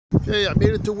Okay, I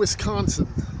made it to Wisconsin.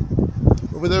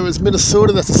 Over there is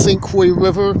Minnesota, that's the St. Croix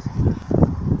River.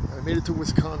 I made it to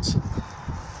Wisconsin.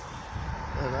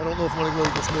 And I don't know if I want to go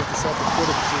just north to South Dakota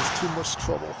because there's too much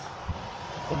trouble.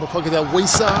 I'm going to park at that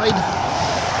wayside.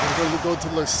 I'm going to go to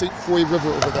the St. Croix River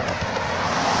over there.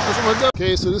 That's what I'm doing.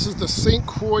 Okay, so this is the St.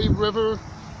 Croix River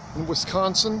in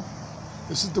Wisconsin.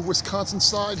 This is the Wisconsin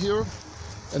side here.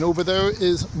 And over there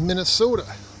is Minnesota.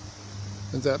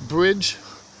 And that bridge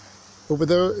over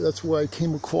there, that's where I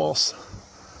came across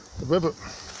the river.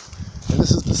 And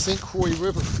this is the St. Croix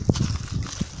River.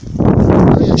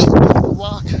 I actually picked the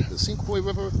rock, the St. Croix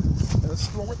River, and let's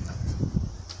throw it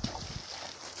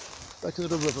back into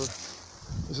the river.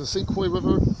 There's the St. Croix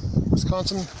River,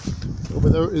 Wisconsin. Over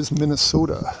there is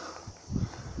Minnesota.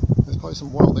 There's probably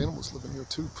some wild animals living here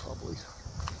too, probably.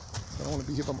 I don't want to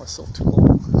be here by myself too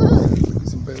long. Maybe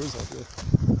some bears out there.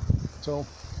 So,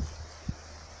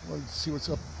 I want to see what's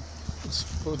up. What's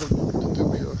further to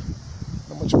do here.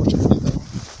 Not much of anything.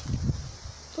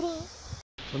 Ta-da!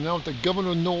 So now at the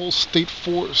Governor Knowles State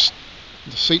Forest,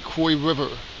 the St. Croix River.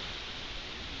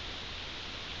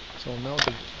 So now at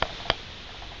the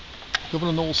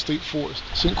Governor Knowles State Forest,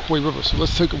 St. Croix River. So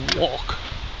let's take a walk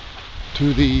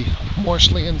to the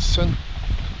Marshland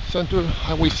Center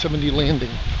Highway 70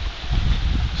 landing.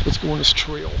 So let's go on this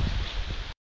trail.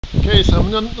 Okay, so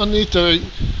I'm underneath the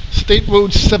State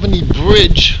Road 70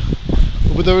 bridge.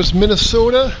 Over there is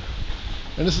Minnesota,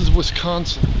 and this is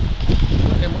Wisconsin. I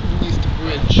am underneath the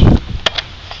bridge.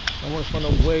 I want to find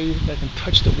a way that I can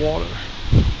touch the water.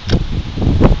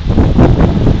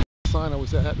 The sign I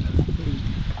was at, the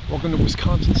Welcome to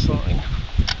Wisconsin sign.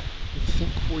 The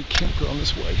St. Croix campground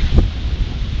this way.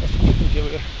 That's the picnic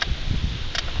area.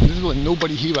 There's really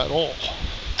nobody here at all.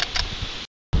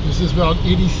 This is about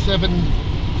 87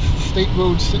 State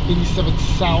Road 87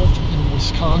 south in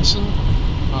Wisconsin.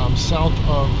 South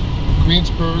of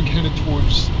Grantsburg, headed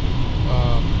towards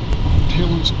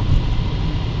Taylor's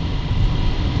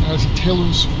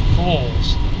Falls,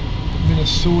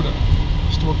 Minnesota.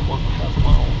 Historic marker, half a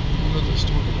mile. I don't know what the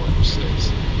historic marker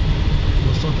says. I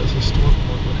thought that's a historic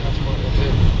marker, half a mile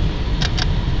ahead.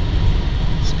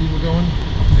 The speed we're going,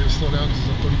 I gotta slow down because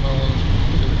it's a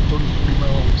 33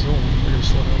 mile zone. I gotta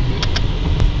slow down a bit.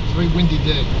 It's a very windy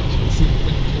day, as you can see, the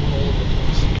wind blowing all over the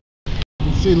place.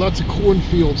 You can see lots of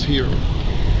cornfields here.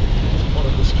 That's part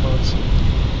of Wisconsin.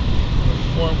 In the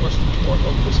far western part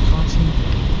of Wisconsin,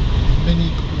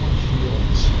 many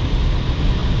cornfields.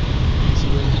 This is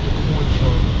where you get the corn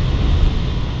from.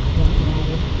 Corn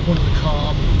oil, corn on the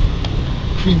cob,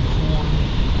 cream corn,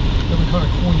 every kind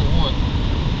of corn you want.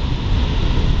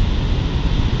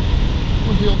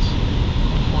 Cornfields,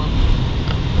 farm. I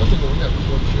have to go in that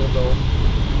cornfield though.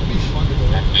 It'd be fun to go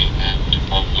in.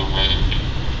 Of the road.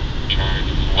 Turn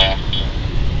left.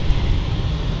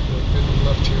 Then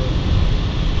left here.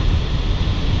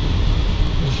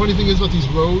 And the funny thing is about these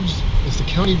roads, is the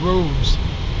county roads,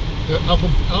 they're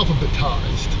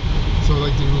alphabetized. So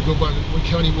like they will go by one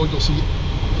county road, you'll see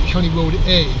County Road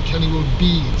A, County Road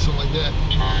B, and something like that.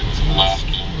 It's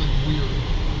really weird.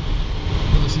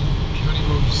 I've never seen county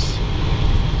roads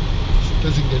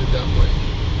designated that way.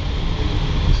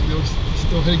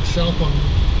 Still heading south on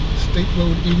State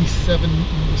Road 87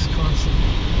 in Wisconsin.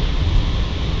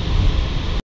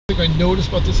 The thing I noticed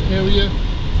about this area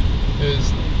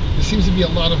is there seems to be a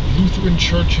lot of Lutheran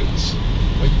churches.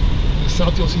 Like in the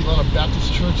south you'll see a lot of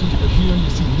Baptist churches, but here you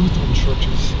see Lutheran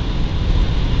churches.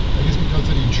 I guess because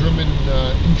of the German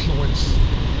influence,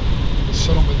 the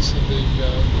settlements and the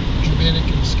Germanic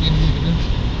and Scandinavian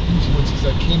influences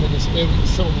that came in this area,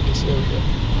 settled in this area.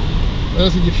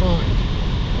 That's what you find.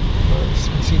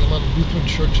 We've seen a lot of Lutheran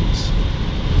churches.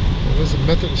 Well, there's a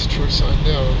Methodist church sign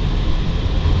there.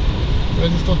 But I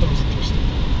just thought that was interesting.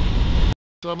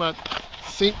 So I'm at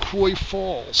St. Croix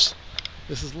Falls.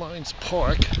 This is Lions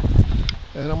Park.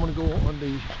 And I'm going to go on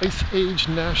the Ice Age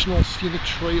National Scenic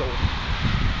Trail.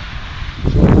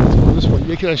 So let's go this way.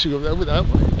 You can actually go over that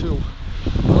way too.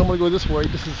 But I'm going to go this way.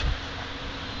 This is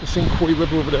the St. Croix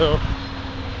River over there.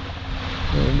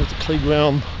 And there's a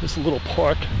playground. There's a little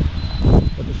park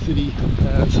that the city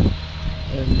has.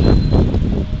 And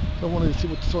I wanted to see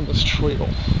what's on this trail.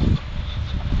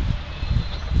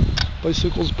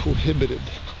 Bicycles prohibited.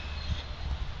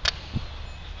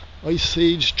 Ice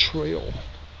Age Trail.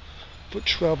 Foot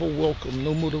travel welcome.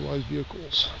 No motorized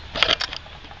vehicles.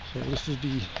 So this is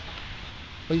the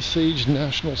Ice Age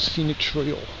National Scenic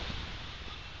Trail.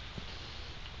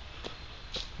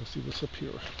 Let's see what's up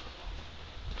here.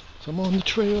 So I'm on the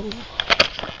trail.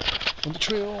 On the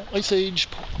trail. Ice Age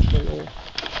Trail.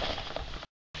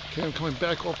 Okay, I'm coming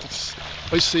back off this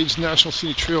Ice Age National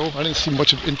Scenic Trail. I didn't see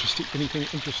much of anything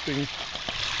interesting.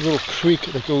 A little creek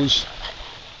that goes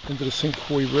into the St.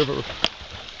 Croix River.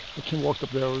 I can walk up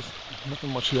there. There's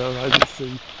nothing much there I didn't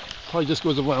see. Probably just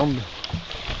goes around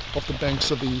off the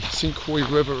banks of the St. Croix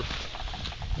River.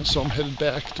 And so I'm headed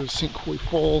back to St. Croix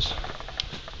Falls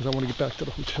because I want to get back to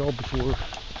the hotel before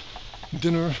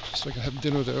dinner, so I can have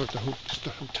dinner there at the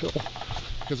hotel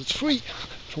because it's free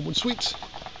from Win Suites.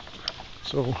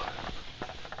 So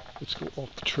let's go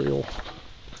off the trail.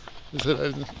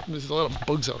 There's a lot of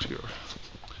bugs out here.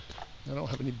 I don't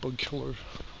have any bug killer.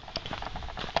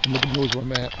 Nobody knows where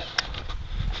I'm at.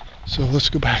 So let's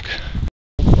go back.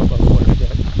 By the way, I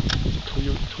got a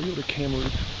Toyota Camry.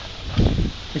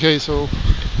 Okay, so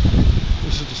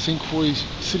this is the St. Croix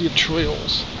City of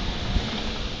Trails.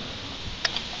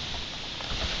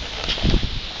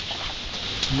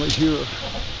 I'm right here.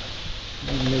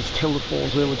 And there's Taylor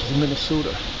Falls there, which is in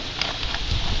Minnesota.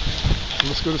 So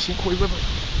let's go to St. Croix River.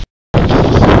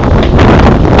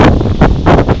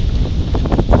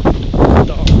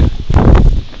 Dock.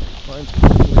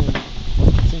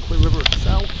 St. Croix River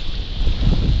south.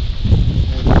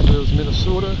 And then there's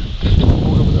Minnesota.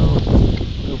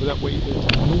 Over that way is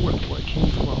north, where I came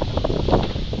from.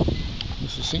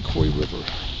 This is St. Croix River.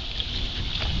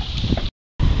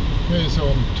 Okay, so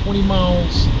I'm 20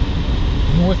 miles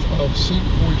north of St.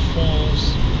 Croix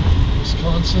Falls,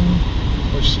 Wisconsin,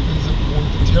 which ends up going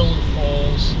to Taylor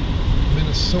Falls,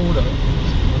 Minnesota.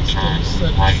 I'm still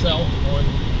set south on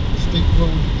State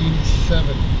Road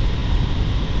 87.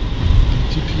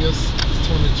 GPS is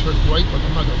telling me to turn right, but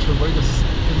I'm not going to turn right because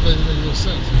it doesn't make no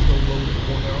sense. There's no road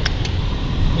going out.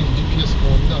 I think the GPS is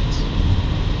going nuts.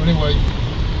 But anyway,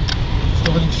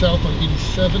 still heading south on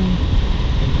 87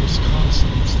 in Wisconsin,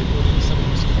 State Road 87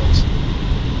 in Wisconsin.